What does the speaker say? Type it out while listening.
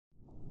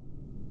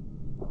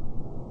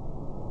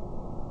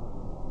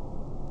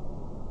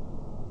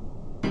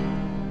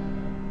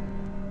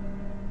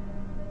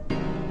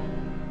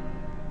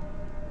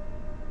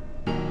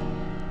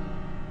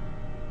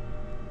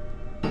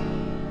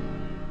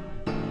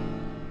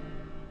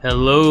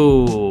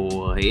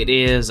Hello, it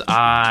is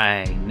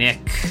I,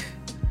 Nick,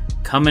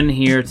 coming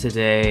here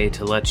today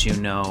to let you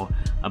know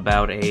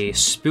about a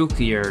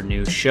spookier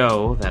new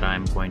show that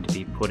I'm going to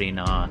be putting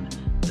on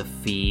the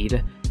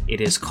feed.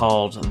 It is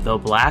called The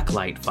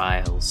Blacklight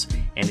Files,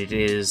 and it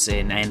is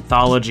an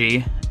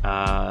anthology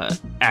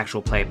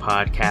actual play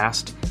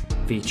podcast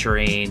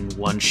featuring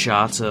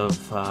one-shots of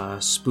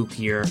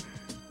spookier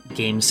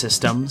game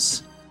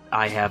systems.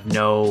 I have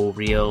no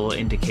real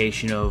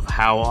indication of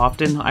how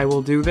often I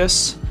will do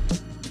this,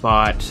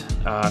 but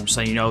just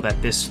letting you know that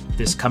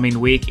this coming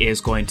week is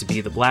going to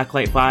be the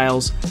Blacklight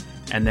Files,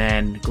 and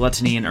then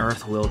Gluttony and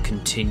Earth will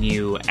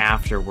continue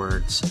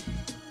afterwards.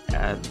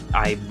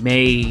 I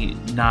may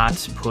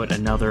not put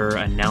another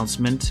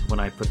announcement when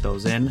I put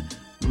those in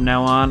from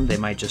now on. They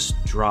might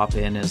just drop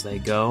in as they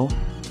go,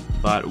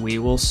 but we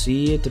will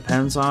see. It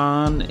depends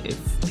on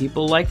if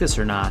people like this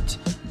or not.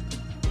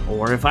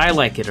 Or if I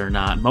like it or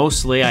not.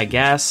 Mostly, I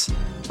guess.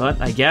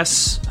 But I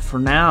guess, for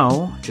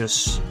now,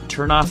 just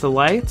turn off the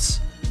lights,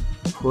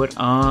 put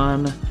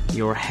on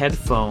your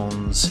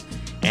headphones,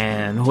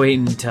 and wait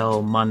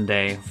until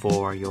Monday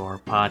for your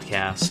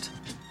podcast.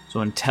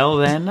 So until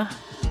then,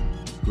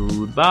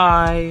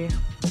 goodbye.